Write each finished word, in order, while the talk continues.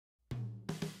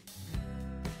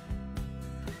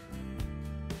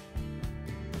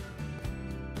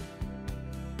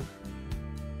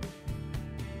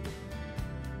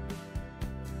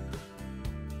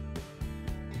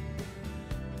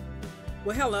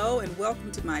Well, hello and welcome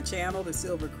to my channel, The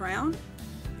Silver Crown.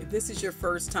 If this is your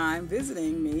first time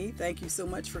visiting me, thank you so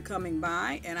much for coming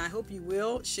by, and I hope you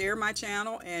will share my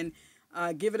channel and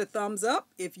give it a thumbs up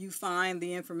if you find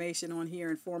the information on here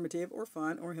informative or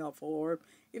fun or helpful, or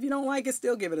if you don't like it,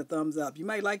 still give it a thumbs up. You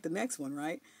might like the next one,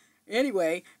 right?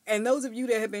 Anyway, and those of you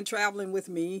that have been traveling with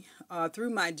me through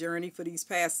my journey for these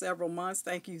past several months,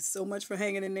 thank you so much for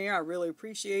hanging in there. I really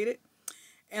appreciate it.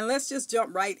 And let's just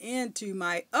jump right into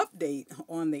my update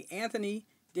on the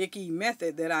Dickey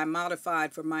method that I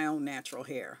modified for my own natural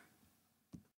hair.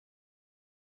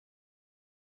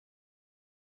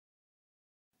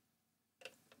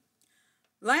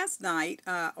 Last night,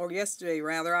 or yesterday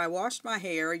rather, I washed my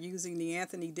hair using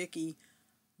the Dickey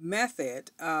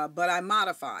method, but I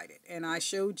modified it. And I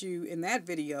showed you in that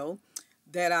video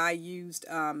that I used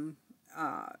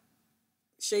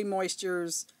Shea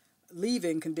Moisture's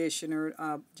leave-in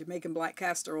conditioner, Jamaican black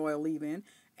castor oil leave-in,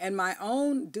 and my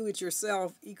own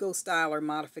do-it-yourself Eco Styler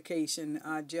modification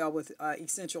gel with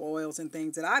essential oils and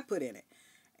things that I put in it.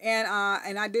 And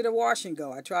I did a wash and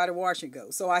go. I tried a wash and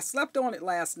go. So I slept on it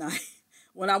last night.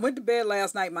 When I went to bed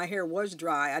last night, my hair was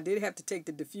dry. I did have to take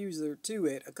the diffuser to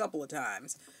it a couple of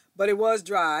times, but it was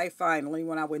dry finally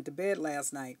when I went to bed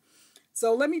last night.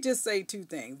 So let me just say two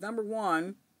things. Number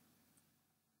one,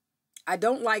 I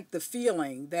don't like the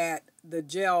feeling that the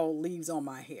gel leaves on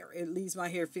my hair. It leaves my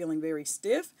hair feeling very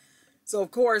stiff. So,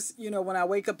 of course, you know, when I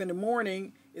wake up in the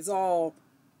morning, it's all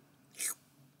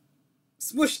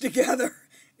smushed together.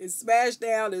 It's smashed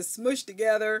down, it's smushed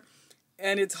together,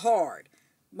 and it's hard.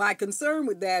 My concern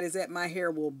with that is that my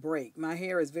hair will break. My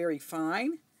hair is very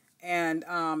fine, and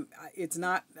it's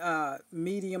not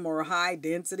medium or high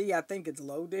density. I think it's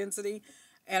low density,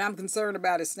 and I'm concerned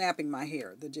about it snapping my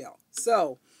hair, the gel.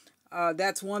 So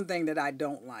that's one thing that I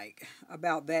don't like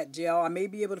about that gel. I may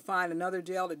be able to find another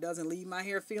gel that doesn't leave my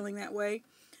hair feeling that way.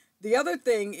 The other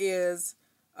thing is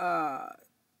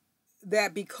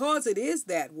that because it is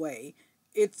that way,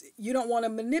 you don't want to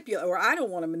manipulate, or I don't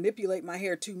want to manipulate my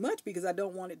hair too much because I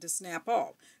don't want it to snap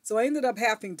off. So I ended up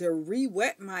having to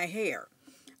re-wet my hair.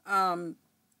 And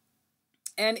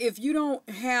if you don't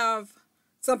have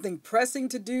something pressing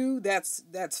to do, that's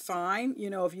fine, you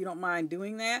know, if you don't mind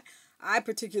doing that. I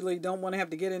particularly don't want to have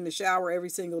to get in the shower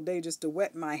every single day just to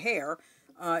wet my hair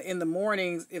in the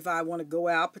mornings if I want to go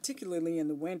out, particularly in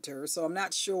the winter. So I'm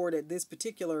not sure that this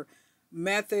particular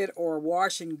method or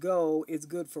wash and go is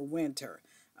good for winter.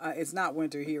 It's not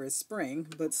winter here, it's spring,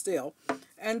 but still.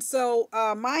 And so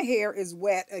my hair is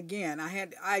wet again.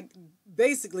 I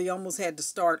basically almost had to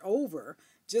start over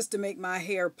just to make my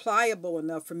hair pliable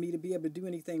enough for me to be able to do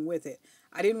anything with it.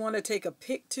 I didn't want to take a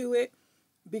pick to it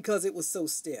because it was so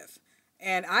stiff.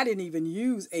 And I didn't even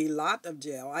use a lot of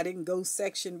gel. I didn't go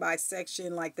section by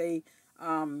section like they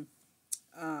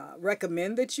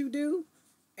recommend that you do.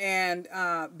 And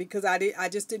because I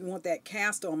just didn't want that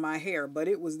cast on my hair, but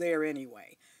it was there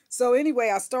anyway. So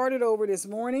anyway, I started over this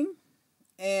morning.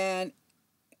 And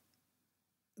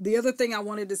the other thing I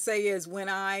wanted to say is when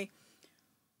I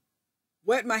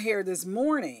wet my hair this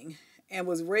morning and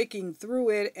was raking through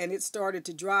it and it started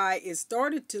to dry, it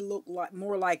started to look like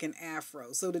more like an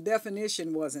afro. So the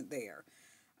definition wasn't there.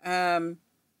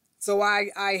 So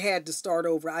I had to start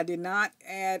over. I did not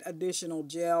add additional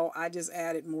gel. I just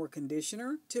added more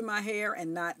conditioner to my hair,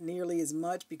 and not nearly as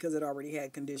much because it already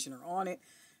had conditioner on it.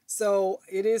 So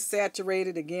it is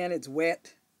saturated. Again, it's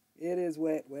wet. It is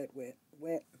wet, wet, wet,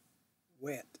 wet,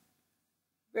 wet.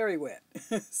 Very wet.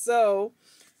 So,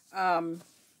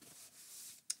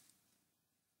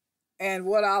 and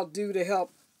what I'll do to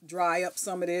help dry up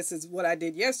some of this is what I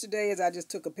did yesterday is I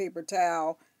just took a paper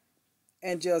towel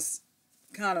and just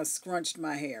kind of scrunched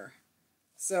my hair.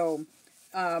 So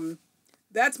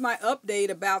that's my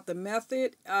update about the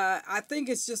method. I think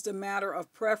it's just a matter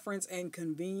of preference and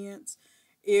convenience.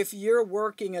 If you're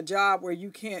working a job where you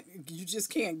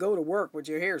just can't go to work with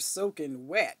your hair soaking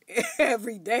wet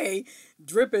every day,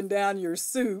 dripping down your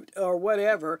suit or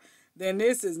whatever, then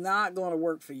this is not going to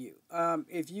work for you.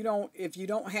 If you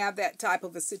don't have that type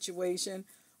of a situation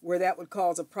where that would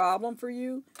cause a problem for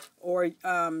you, or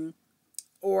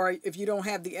if you don't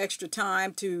have the extra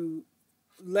time to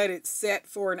let it set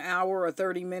for an hour or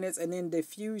 30 minutes and then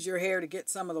diffuse your hair to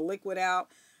get some of the liquid out,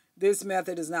 this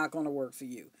method is not going to work for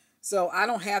you. So I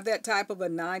don't have that type of a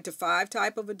 9 to 5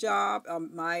 type of a job.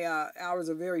 My hours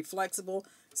are very flexible,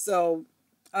 so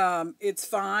it's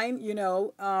fine, you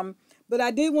know. But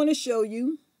I did want to show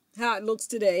you how it looks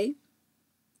today.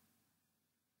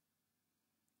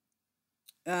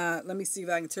 Let me see if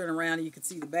I can turn around and you can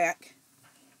see the back.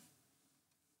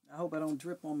 I hope I don't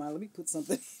drip on my, let me put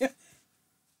something here.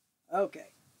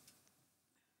 Okay.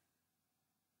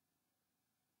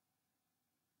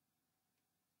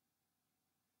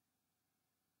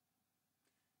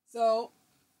 So,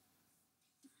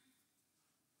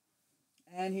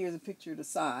 and here's a picture of the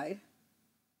side.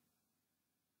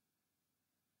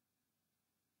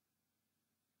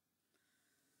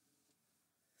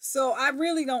 So I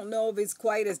really don't know if it's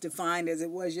quite as defined as it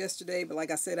was yesterday, but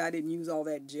like I said, I didn't use all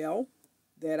that gel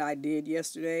that I did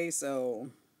yesterday, so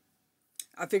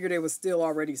I figured there was still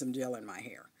already some gel in my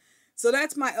hair. So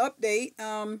that's my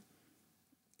update.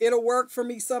 It'll work for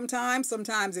me sometimes.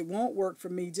 Sometimes it won't work for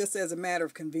me, just as a matter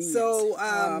of convenience.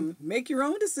 So make your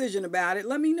own decision about it.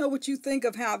 Let me know what you think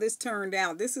of how this turned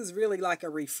out. This is really like a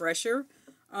refresher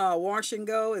wash and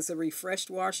go. It's a refreshed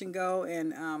wash and go.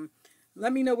 And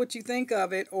let me know what you think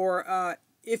of it, or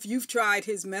if you've tried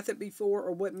his method before,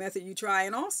 or what method you try.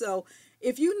 And also,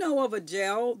 if you know of a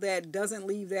gel that doesn't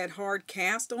leave that hard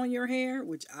cast on your hair,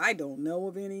 which I don't know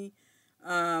of any,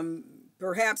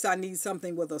 perhaps I need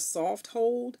something with a soft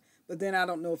hold, but then I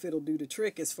don't know if it'll do the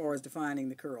trick as far as defining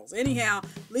the curls. Anyhow,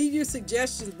 leave your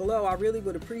suggestions below. I really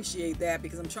would appreciate that,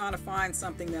 because I'm trying to find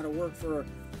something that'll work for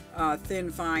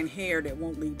thin, fine hair that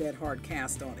won't leave that hard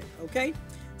cast on it. Okay?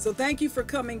 So thank you for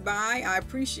coming by. I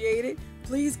appreciate it.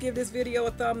 Please give this video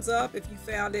a thumbs up if you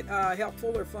found it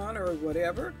helpful or fun or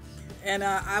whatever. And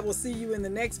I will see you in the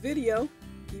next video.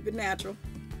 Keep it natural.